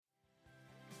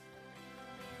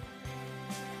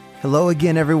Hello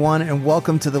again, everyone, and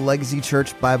welcome to the Legacy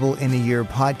Church Bible in a Year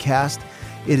podcast.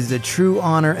 It is a true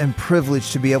honor and privilege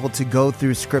to be able to go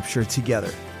through Scripture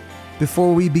together.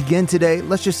 Before we begin today,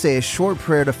 let's just say a short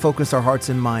prayer to focus our hearts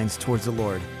and minds towards the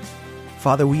Lord.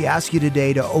 Father, we ask you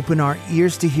today to open our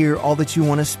ears to hear all that you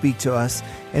want to speak to us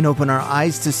and open our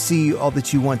eyes to see all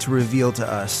that you want to reveal to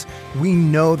us. We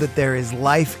know that there is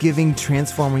life-giving,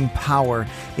 transforming power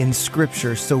in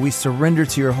Scripture, so we surrender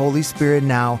to your Holy Spirit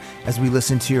now as we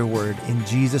listen to your word. In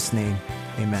Jesus' name,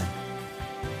 amen.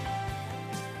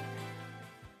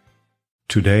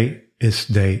 Today is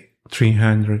day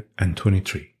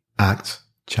 323, Acts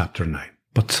chapter 9.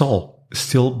 But Saul,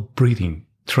 still breathing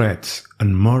threats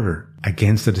and murder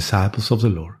against the disciples of the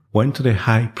Lord, went to the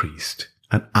high priest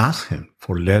and asked him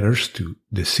for letters to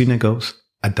the synagogues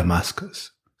at Damascus,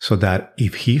 so that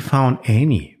if he found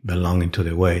any belonging to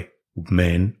the way,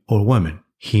 men or women,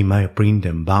 he might bring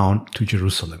them bound to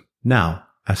Jerusalem. Now,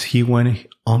 as he went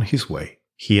on his way,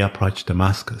 he approached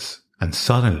Damascus, and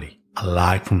suddenly a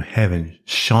light from heaven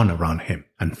shone around him,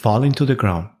 and falling to the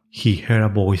ground, he heard a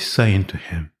voice saying to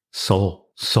him,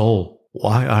 "Saul, Saul,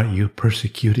 why are you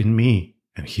persecuting me?"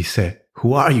 And he said,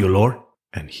 "Who are you, Lord?"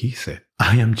 And he said,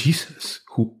 "I am Jesus,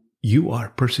 who you are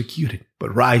persecuting.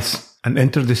 But rise and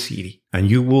enter the city, and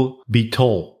you will be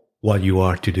told what you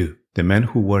are to do." The men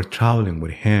who were traveling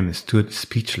with him stood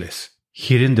speechless,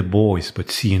 hearing the voice but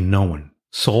seeing no one.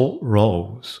 Saul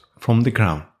rose from the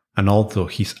ground, and although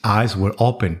his eyes were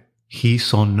open, he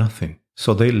saw nothing.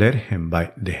 So they led him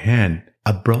by the hand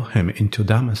and brought him into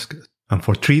Damascus. And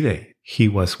for 3 days he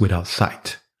was without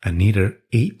sight, and neither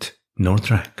ate nor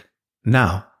drank.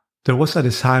 Now there was a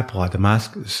disciple at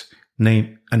Damascus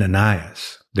named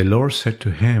Ananias. The Lord said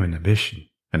to him in a vision,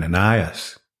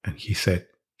 "Ananias." And he said,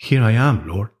 "Here I am,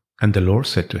 Lord." And the Lord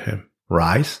said to him,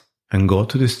 "Rise and go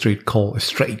to the street called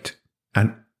Straight,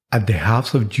 and at the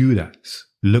house of Judas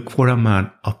look for a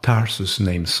man of Tarsus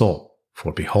named Saul.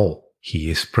 For behold, he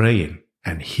is praying,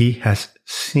 and he has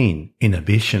seen in a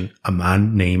vision a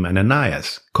man named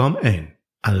Ananias come in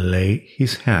and lay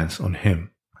his hands on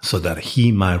him, so that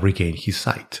he might regain his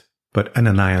sight." But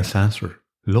Ananias answered,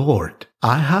 "Lord,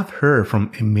 I have heard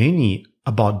from many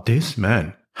about this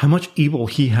man, how much evil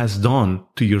he has done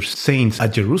to your saints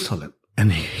at Jerusalem.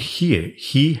 And here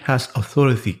he has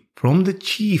authority from the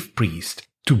chief priest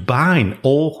to bind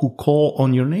all who call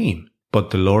on your name." But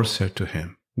the Lord said to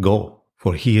him, "Go,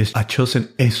 for he is a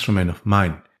chosen instrument of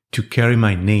mine to carry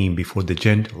my name before the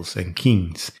Gentiles and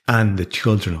kings and the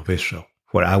children of Israel.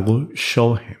 For I will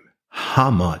show him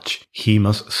how much he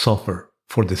must suffer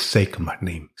for the sake of my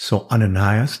name." So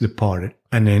Ananias departed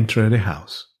and entered the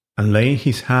house. And laying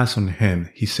his hands on him,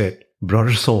 he said,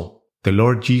 "Brother Saul, the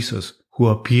Lord Jesus, who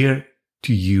appeared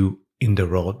to you in the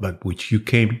road by which you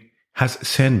came, has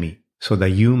sent me, so that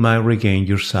you might regain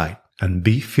your sight and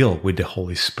be filled with the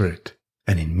Holy Spirit."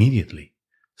 And immediately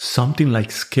something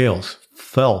like scales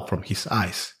fell from his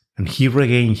eyes, and he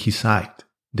regained his sight.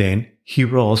 Then he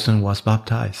rose and was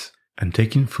baptized, and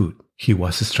taking food, he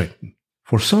was strengthened.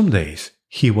 For some days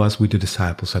he was with the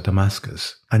disciples at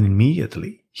Damascus, and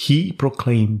immediately he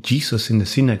proclaimed Jesus in the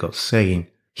synagogue, saying,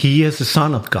 "He is the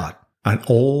Son of God." And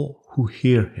all who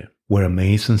heard him were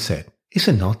amazed and said, "Is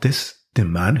not this the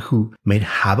man who made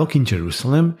havoc in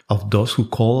Jerusalem of those who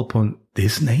call upon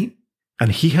this name?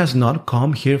 And he has not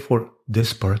come here for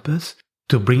this purpose,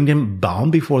 to bring them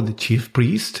bound before the chief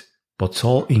priest?" But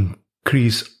Saul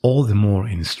increased all the more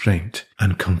in strength,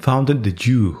 and confounded the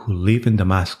Jew who lived in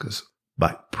Damascus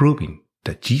by proving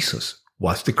that Jesus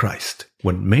was the Christ.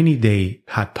 When many days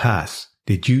had passed,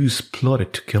 the Jews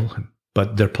plotted to kill him.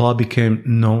 But their plot became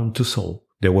known to Saul.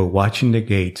 They were watching the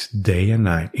gates day and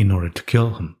night in order to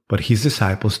kill him. But his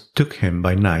disciples took him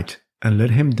by night and let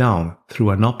him down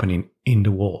through an opening in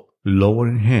the wall,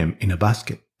 lowering him in a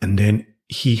basket. And then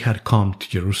he had come to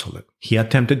Jerusalem. He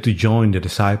attempted to join the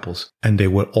disciples, and they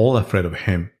were all afraid of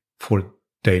him, for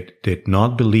they did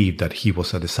not believe that he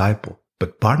was a disciple.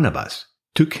 But Barnabas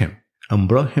took him and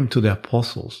brought him to the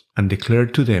apostles, and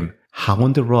declared to them how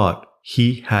on the road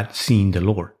he had seen the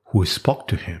Lord, who spoke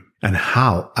to him, and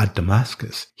how at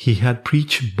Damascus he had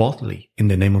preached boldly in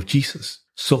the name of Jesus.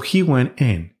 So he went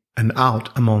in and out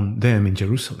among them in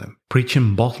Jerusalem,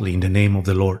 preaching boldly in the name of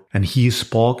the Lord. And he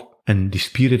spoke and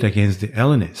disputed against the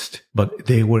Hellenists, but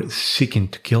they were seeking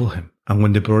to kill him. And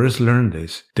when the brothers learned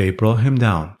this, they brought him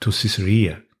down to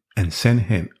Caesarea and sent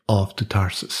him off to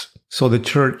Tarsus. So the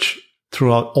church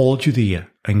throughout all Judea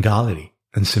and Galilee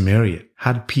and Samaria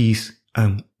had peace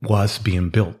and was being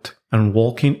built, and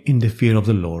walking in the fear of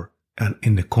the Lord and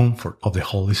in the comfort of the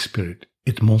Holy Spirit,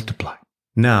 it multiplied.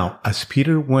 Now, as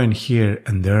Peter went here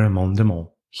and there among them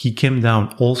all, he came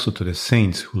down also to the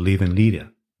saints who live in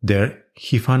Lydda. There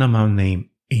he found a man named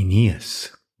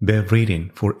Aeneas,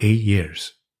 bedridden for 8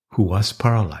 years, who was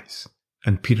paralyzed.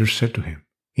 And Peter said to him,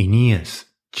 Aeneas,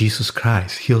 Jesus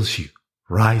Christ heals you.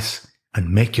 Rise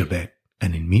and make your bed.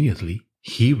 And immediately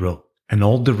he rose, and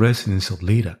all the residents of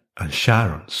Lydda and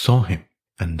Sharon saw him,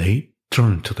 and they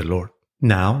turned to the Lord.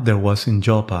 Now there was in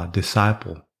Joppa a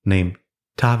disciple named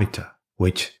Tabitha,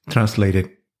 which translated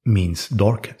means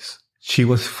Dorcas. She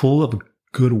was full of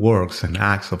good works and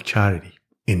acts of charity.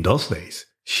 In those days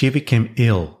she became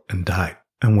ill and died,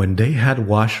 and when they had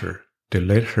washed her, they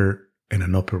laid her in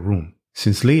an upper room.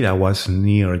 Since Lydda was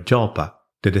near Joppa,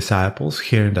 the disciples,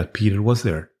 hearing that Peter was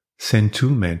there, sent 2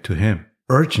 men to him,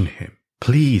 urging him,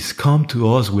 Please come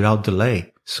to us without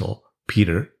delay. So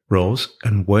Peter rose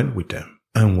and went with them.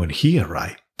 And when he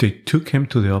arrived, they took him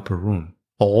to the upper room.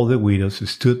 All the widows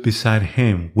stood beside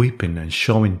him, weeping and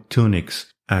showing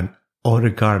tunics and other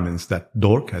garments that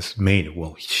Dorcas made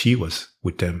while she was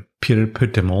with them. Peter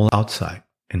put them all outside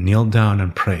and kneeled down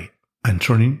and prayed. And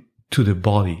turning to the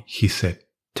body, he said,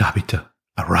 Tabitha,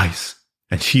 arise.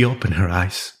 And she opened her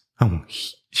eyes. And when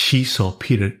she saw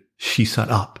Peter, she sat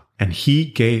up. And he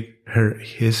gave her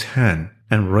his hand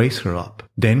and raised her up.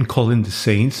 Then calling the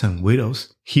saints and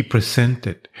widows, he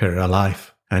presented her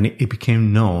alive. And it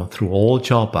became known through all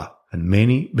Joppa, and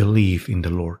many believed in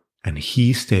the Lord. And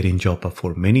he stayed in Joppa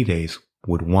for many days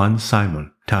with one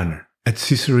Simon, tanner. At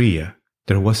Caesarea,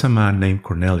 there was a man named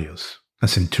Cornelius, a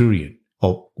centurion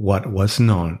of what was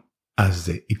known as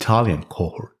the Italian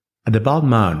cohort, a devout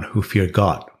man who feared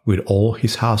God with all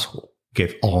his household,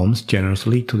 gave alms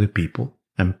generously to the people,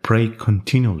 and prayed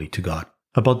continually to God.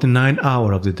 About the 9th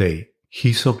hour of the day,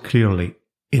 he saw clearly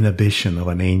in a vision of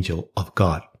an angel of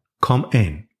God come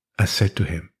in and said to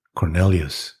him,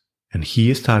 Cornelius. And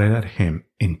he started at him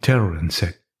in terror and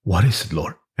said, What is it,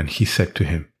 Lord? And he said to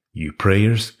him, Your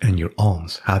prayers and your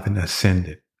alms have been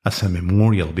ascended as a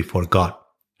memorial before God.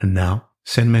 And now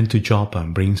send men to Joppa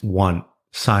and bring one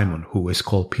Simon who is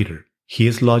called Peter. He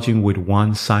is lodging with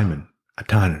one Simon, a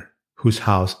tanner, whose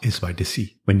house is by the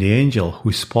sea. When the angel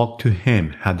who spoke to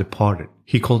him had departed,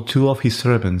 he called 2 of his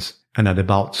servants and a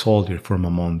devout soldier from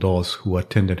among those who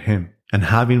attended him. And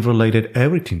having related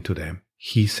everything to them,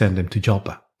 he sent them to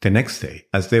Joppa. The next day,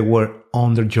 as they were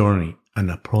on their journey and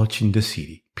approaching the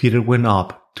city, Peter went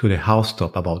up to the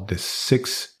housetop about the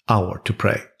 6th hour to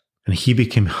pray. And he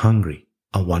became hungry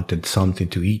and wanted something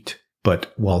to eat.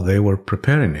 But while they were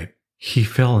preparing it, he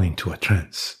fell into a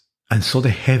trance, and saw the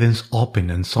heavens open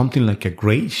and something like a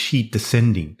great sheet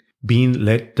descending, being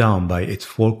let down by its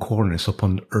 4 corners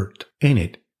upon the earth. In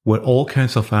it were all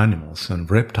kinds of animals and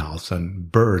reptiles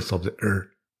and birds of the earth.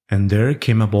 And there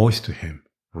came a voice to him,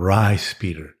 Rise,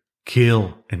 Peter,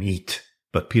 kill and eat.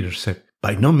 But Peter said,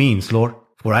 By no means, Lord,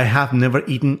 for I have never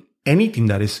eaten anything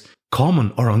that is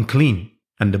common or unclean.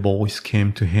 And the voice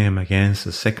came to him again a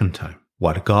second time,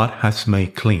 What God has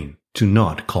made clean, do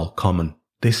not call common.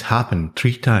 This happened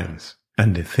 3 times,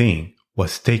 and the thing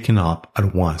was taken up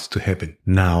at once to heaven.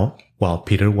 Now, while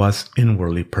Peter was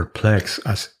inwardly perplexed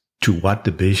as to what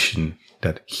the vision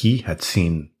that he had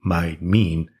seen might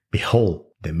mean, behold,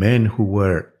 the men who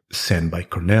were sent by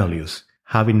Cornelius,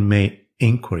 having made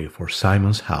inquiry for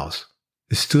Simon's house,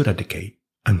 stood at the gate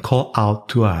and called out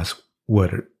to ask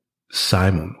whether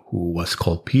Simon, who was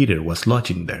called Peter, was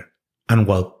lodging there. And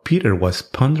while Peter was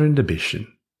pondering the vision,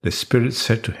 the Spirit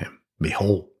said to him,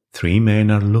 Behold, 3 men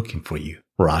are looking for you.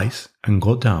 Rise and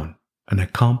go down and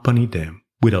accompany them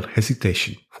without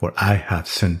hesitation, for I have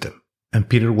sent them. And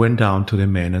Peter went down to the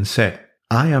men and said,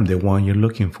 I am the one you're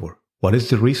looking for. What is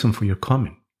the reason for your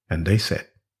coming? And they said,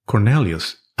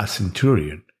 Cornelius, a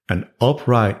centurion, an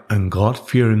upright and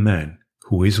God-fearing man,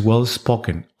 who is well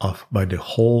spoken of by the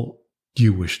whole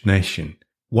Jewish nation,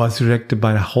 was directed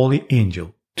by a holy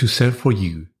angel to send for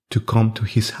you to come to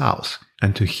his house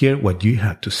and to hear what you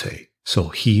had to say. So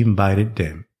he invited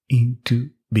them in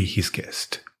to be his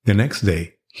guest. The next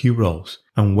day he rose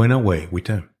and went away with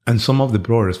them, and some of the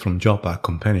brothers from Joppa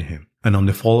accompanied him. And on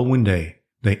the following day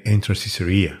they entered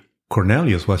Caesarea.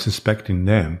 Cornelius was expecting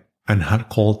them and had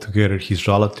called together his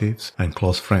relatives and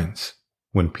close friends.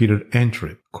 When Peter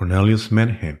entered, Cornelius met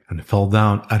him and fell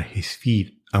down at his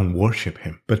feet and worshipped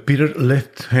him. But Peter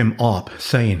lifted him up,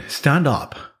 saying, Stand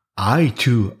up, I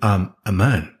too am a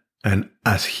man. And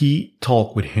as he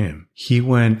talked with him, he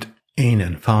went in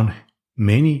and found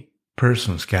many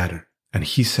persons gathered. And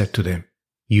he said to them,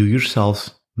 You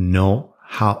yourselves know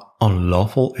how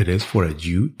unlawful it is for a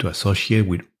Jew to associate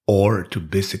with or to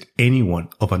visit anyone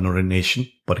of another nation.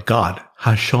 But God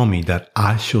has shown me that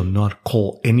I shall not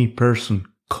call any person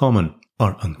common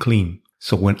or unclean.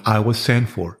 So when I was sent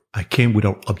for, I came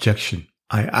without objection.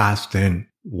 I asked then,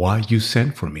 why you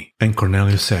sent for me? And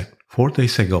Cornelius said, 4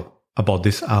 days ago, about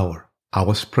this hour, I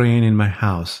was praying in my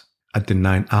house at the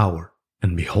 9th hour,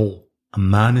 and behold, a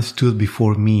man stood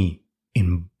before me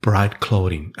in bright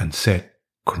clothing and said,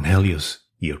 Cornelius,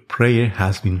 your prayer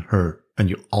has been heard, and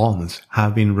your alms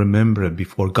have been remembered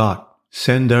before God.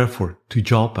 Send therefore to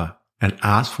Joppa, and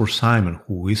ask for Simon,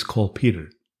 who is called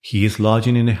Peter. He is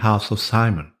lodging in the house of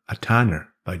Simon, a tanner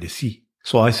by the sea.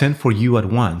 So I sent for you at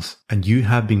once, and you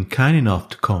have been kind enough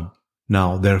to come.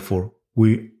 Now therefore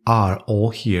we are all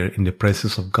here in the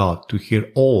presence of God to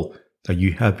hear all that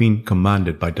you have been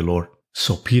commanded by the Lord.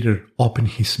 So Peter opened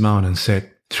his mouth and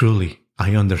said, Truly,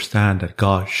 I understand that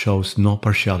God shows no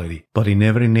partiality, but in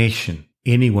every nation,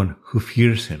 anyone who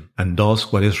fears him and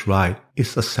does what is right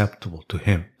is acceptable to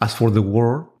him. As for the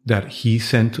word that he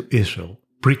sent to Israel,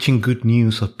 preaching good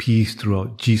news of peace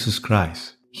throughout Jesus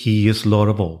Christ, he is Lord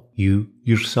of all. You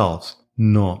yourselves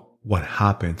know what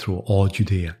happened through all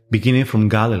Judea, beginning from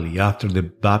Galilee after the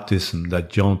baptism that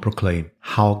John proclaimed,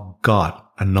 how God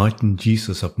anointed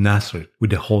Jesus of Nazareth with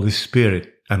the Holy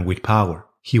Spirit and with power.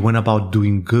 He went about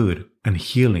doing good and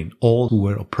healing all who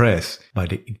were oppressed by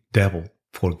the devil,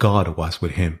 for God was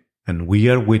with him. And we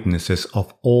are witnesses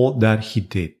of all that he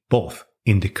did, both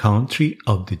in the country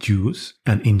of the Jews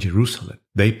and in Jerusalem.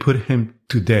 They put him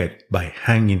to death by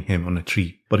hanging him on a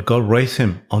tree. But God raised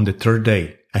him on the 3rd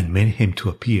day and made him to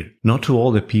appear, not to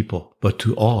all the people, but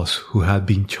to us who had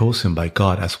been chosen by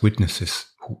God as witnesses,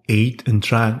 who ate and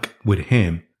drank with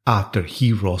him after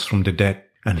he rose from the dead.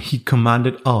 And he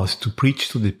commanded us to preach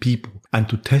to the people and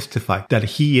to testify that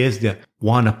he is the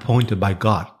one appointed by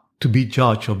God to be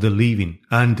judge of the living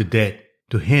and the dead.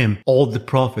 To him all the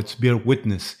prophets bear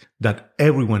witness that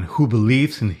everyone who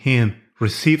believes in him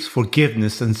receives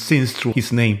forgiveness and sins through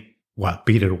his name. While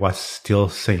Peter was still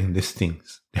saying these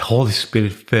things, the Holy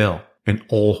Spirit fell on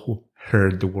all who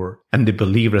heard the word. And the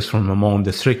believers from among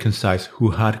the circumcised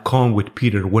who had come with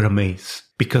Peter were amazed,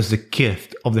 because the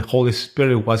gift of the Holy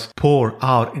Spirit was poured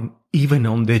out even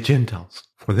on the Gentiles.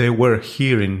 For they were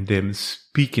hearing them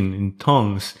speaking in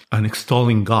tongues and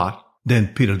extolling God.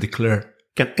 Then Peter declared,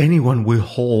 Can anyone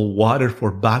withhold water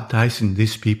for baptizing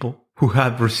these people who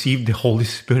have received the Holy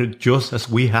Spirit just as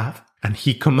we have? And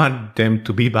he commanded them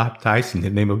to be baptized in the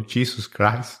name of Jesus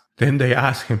Christ. Then they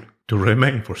asked him to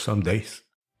remain for some days.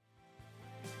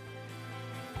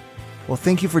 Well,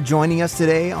 thank you for joining us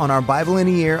today on our Bible in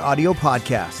a Year audio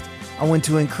podcast. I want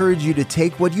to encourage you to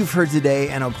take what you've heard today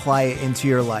and apply it into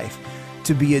your life,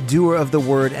 to be a doer of the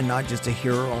word and not just a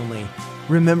hearer only.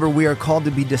 Remember, we are called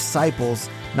to be disciples,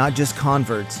 not just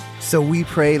converts. So we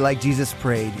pray like Jesus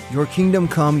prayed, Your kingdom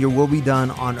come, your will be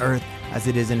done on earth as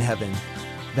it is in heaven.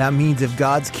 That means if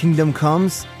God's kingdom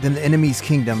comes, then the enemy's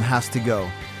kingdom has to go.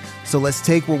 So let's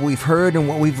take what we've heard and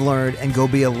what we've learned and go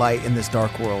be a light in this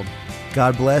dark world.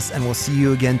 God bless, and we'll see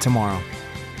you again tomorrow.